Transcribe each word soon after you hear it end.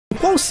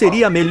Qual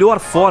seria a melhor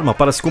forma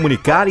para se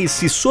comunicar e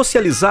se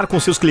socializar com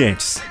seus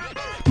clientes?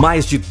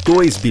 Mais de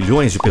 2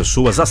 bilhões de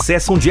pessoas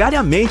acessam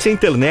diariamente a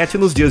internet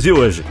nos dias de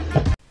hoje.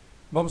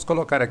 Vamos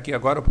colocar aqui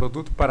agora o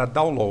produto para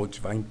download.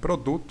 Vai em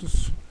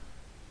produtos,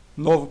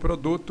 novo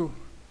produto,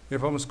 e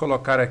vamos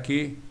colocar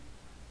aqui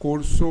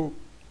curso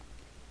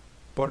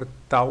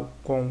portal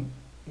com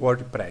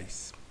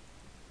wordpress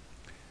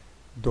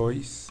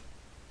 2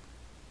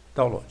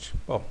 download.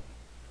 Bom,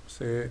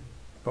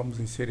 vamos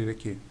inserir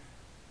aqui,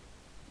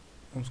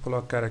 vamos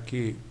colocar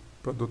aqui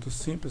produto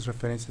simples,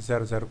 referência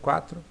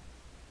 004,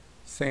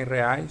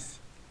 R$100.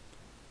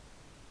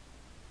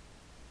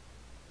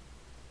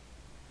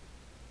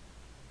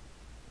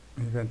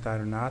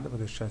 Inventário nada, vou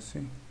deixar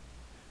assim.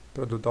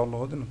 Produto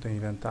download, não tem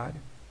inventário.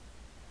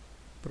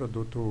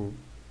 Produto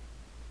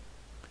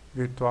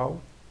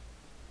virtual,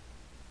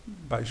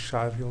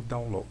 baixável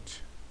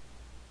download.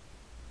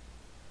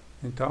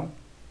 Então,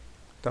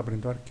 está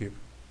abrindo o arquivo.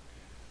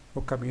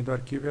 O caminho do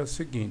arquivo é o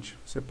seguinte: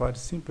 você pode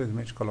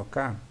simplesmente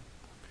colocar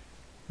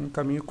um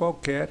caminho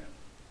qualquer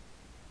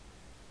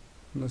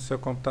no seu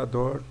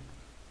computador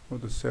ou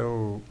do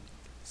seu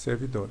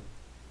servidor,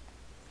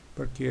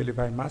 porque ele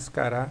vai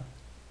mascarar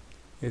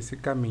esse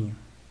caminho.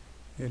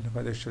 Ele não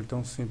vai deixar ele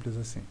tão simples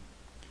assim.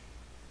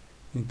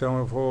 Então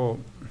eu vou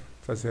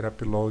fazer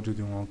upload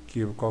de um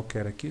arquivo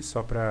qualquer aqui,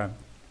 só para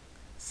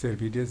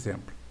servir de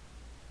exemplo.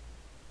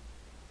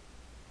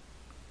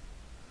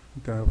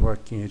 Então eu vou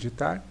aqui em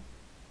editar.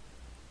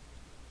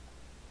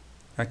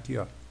 Aqui,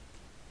 ó.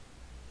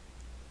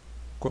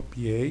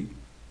 Copiei,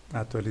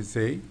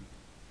 atualizei.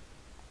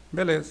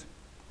 Beleza.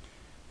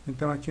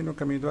 Então aqui no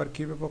caminho do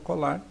arquivo eu vou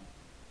colar.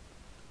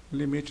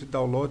 Limite de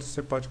download,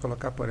 você pode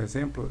colocar, por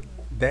exemplo,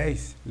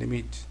 10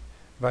 limite.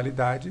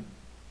 Validade.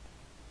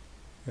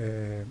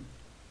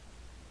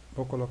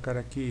 Vou colocar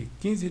aqui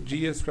 15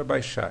 dias para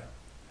baixar,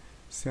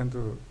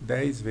 sendo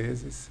 10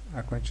 vezes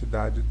a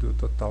quantidade do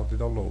total de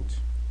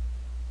download.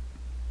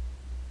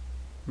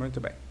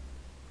 Muito bem.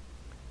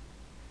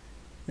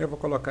 Eu vou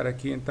colocar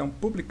aqui então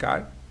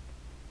publicar.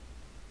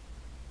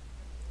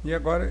 E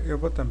agora eu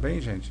vou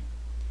também, gente,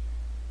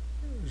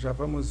 já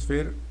vamos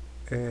ver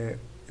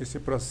esse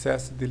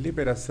processo de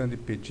liberação de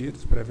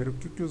pedidos para ver o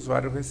que o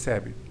usuário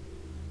recebe.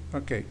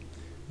 Ok,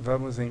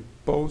 vamos em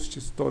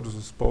posts, todos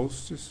os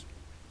posts.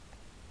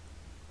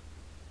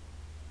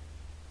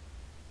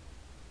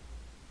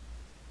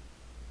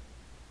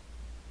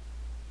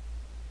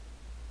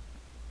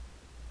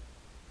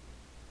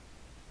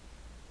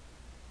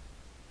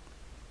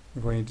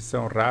 Vou em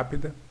edição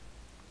rápida.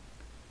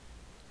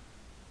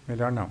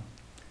 Melhor não.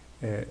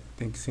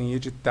 Tem que ser em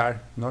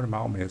editar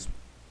normal mesmo.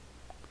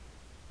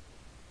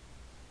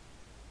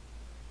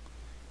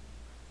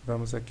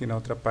 Vamos aqui na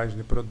outra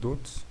página de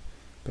produtos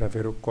para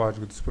ver o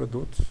código dos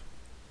produtos.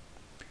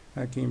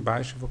 Aqui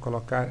embaixo vou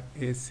colocar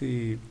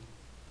esse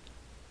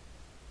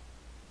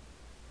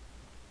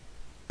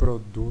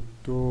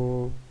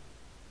produto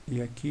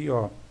e aqui,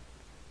 ó,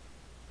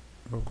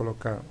 vou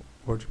colocar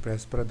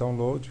WordPress para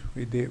download, o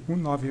ID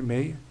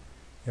 196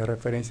 é a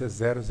referência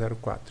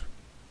 004,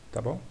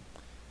 tá bom?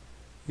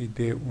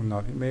 ID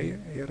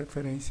 196 é a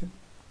referência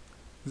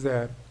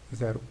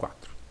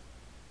 004.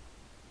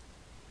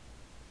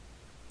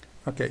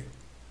 Ok.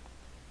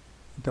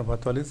 Então vou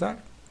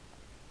atualizar.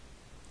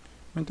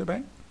 Muito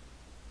bem.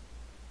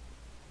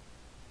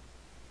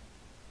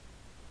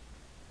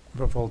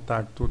 Vou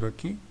voltar tudo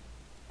aqui.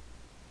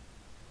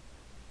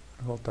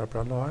 Voltar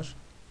para a loja.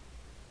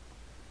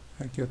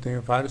 Aqui eu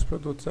tenho vários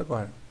produtos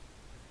agora.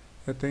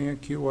 Eu tenho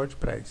aqui o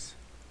WordPress.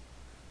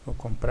 Vou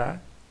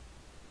comprar.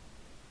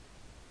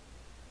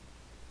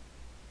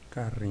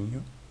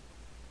 Carrinho.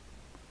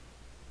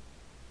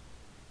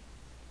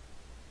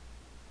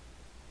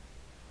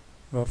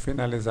 Vou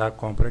finalizar a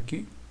compra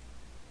aqui.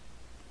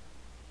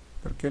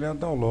 Porque ele é um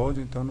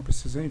download, então não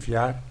precisa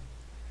enviar.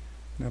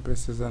 Não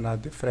precisa nada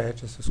de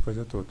frete, essas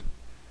coisas tudo.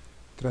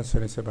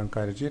 Transferência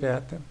bancária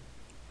direta.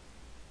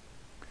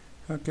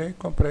 Ok,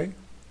 comprei.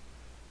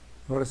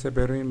 Vou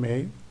receber um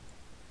e-mail.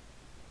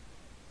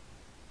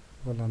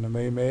 Vou lá no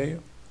meu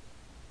e-mail.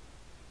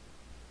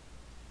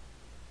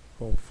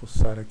 Vou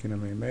fuçar aqui no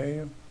meu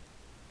e-mail.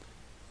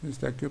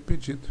 Está aqui o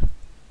pedido.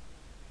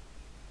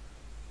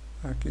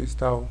 Aqui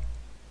está o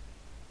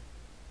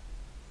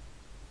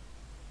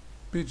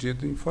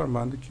pedido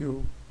informando que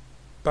o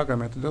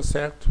pagamento deu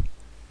certo.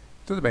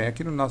 Tudo bem,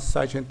 aqui no nosso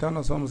site então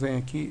nós vamos em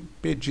aqui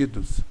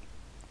pedidos.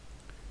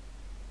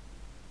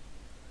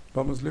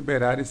 Vamos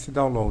liberar esse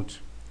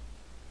download.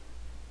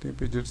 Tem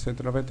pedido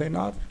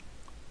 199.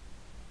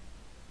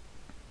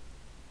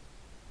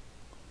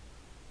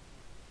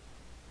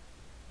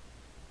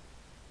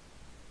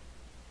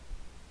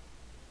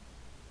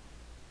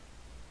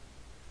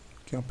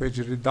 Que é um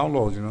pedido de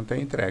download, não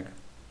tem entrega.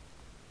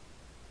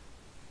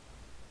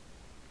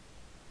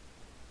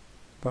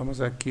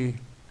 Vamos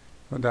aqui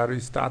mudar o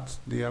status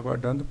de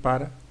aguardando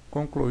para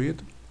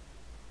concluído.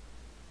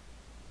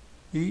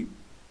 E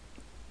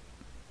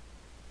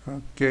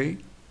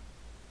ok.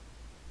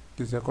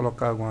 Quiser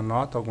colocar alguma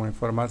nota, alguma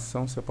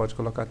informação, você pode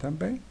colocar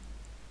também.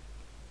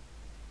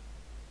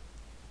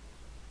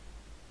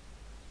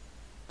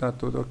 Tá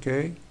tudo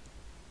ok.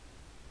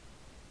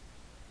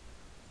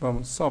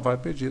 Vamos salvar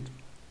pedido.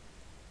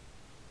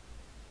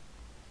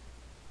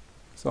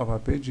 Salvar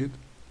pedido.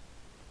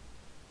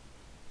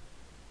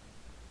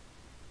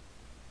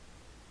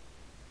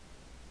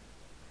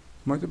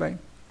 Muito bem.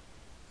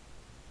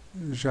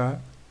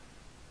 Já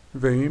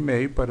veio um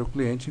e-mail para o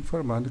cliente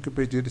informando que o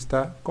pedido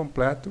está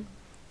completo,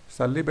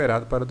 está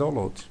liberado para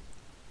download.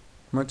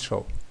 Muito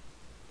show.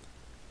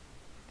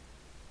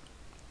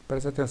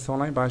 Preste atenção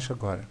lá embaixo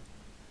agora.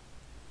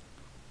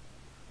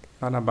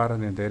 Lá na barra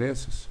de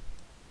endereços.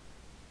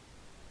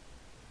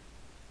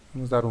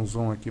 Vamos dar um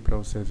zoom aqui para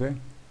você ver.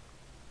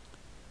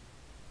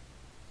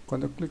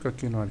 Quando eu clico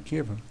aqui no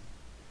arquivo,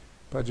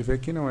 pode ver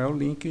que não é o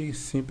link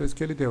simples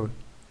que ele deu.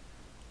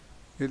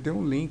 Ele deu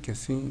um link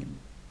assim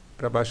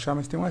para baixar,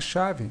 mas tem uma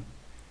chave.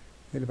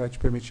 Ele vai te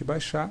permitir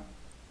baixar,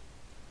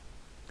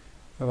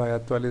 vai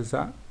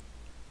atualizar,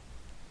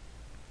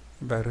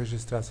 vai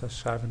registrar essa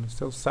chave no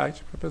seu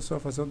site para a pessoa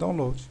fazer o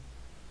download.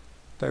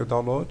 Está aí o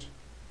download.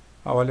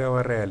 Olha a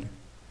URL.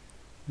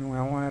 Não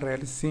é uma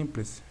URL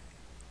simples.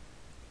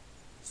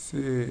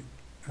 Se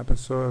a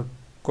pessoa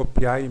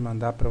copiar e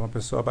mandar para uma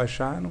pessoa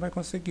baixar, não vai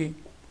conseguir.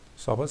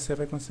 Só você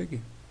vai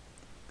conseguir.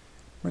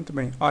 Muito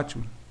bem,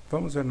 ótimo.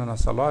 Vamos ver na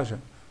nossa loja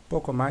um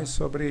pouco mais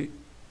sobre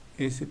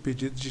esse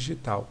pedido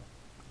digital.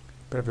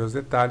 Para ver os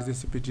detalhes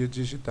desse pedido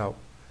digital.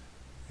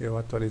 Eu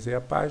atualizei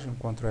a página,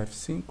 Ctrl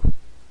F5.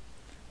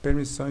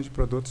 Permissões de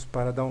produtos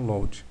para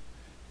download.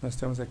 Nós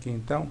temos aqui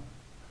então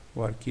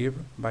o arquivo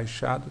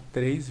baixado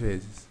 3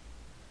 vezes.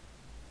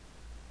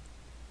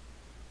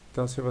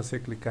 Então, se você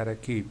clicar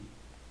aqui,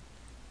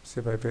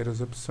 você vai ver as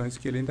opções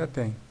que ele ainda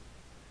tem.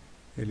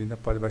 Ele ainda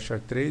pode baixar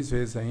 3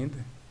 vezes ainda.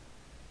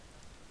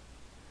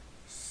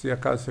 Se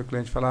acaso seu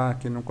cliente falar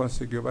que não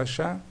conseguiu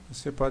baixar,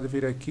 você pode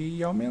vir aqui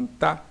e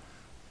aumentar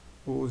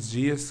os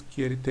dias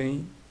que ele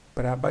tem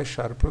para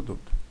baixar o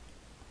produto.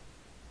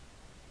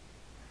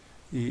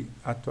 E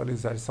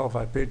atualizar e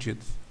salvar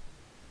pedidos.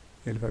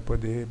 Ele vai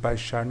poder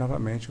baixar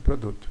novamente o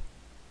produto.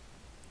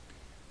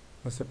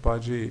 Você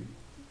pode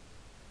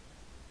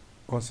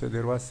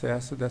conceder o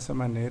acesso dessa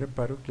maneira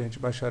para o cliente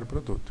baixar o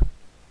produto.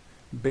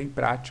 Bem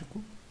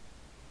prático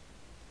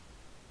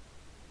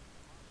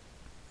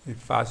e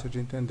fácil de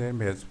entender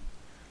mesmo.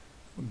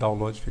 O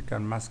download fica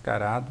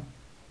mascarado,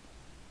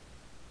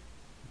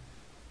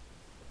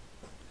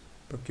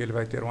 porque ele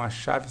vai ter uma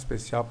chave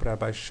especial para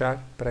baixar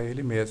para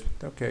ele mesmo.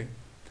 Tá ok.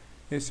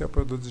 Esse é o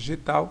produto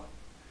digital.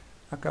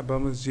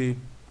 Acabamos de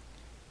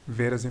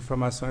ver as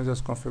informações, as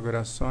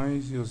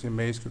configurações e os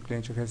e-mails que o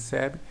cliente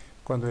recebe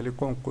quando ele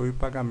conclui o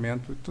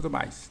pagamento e tudo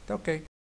mais. Tá ok.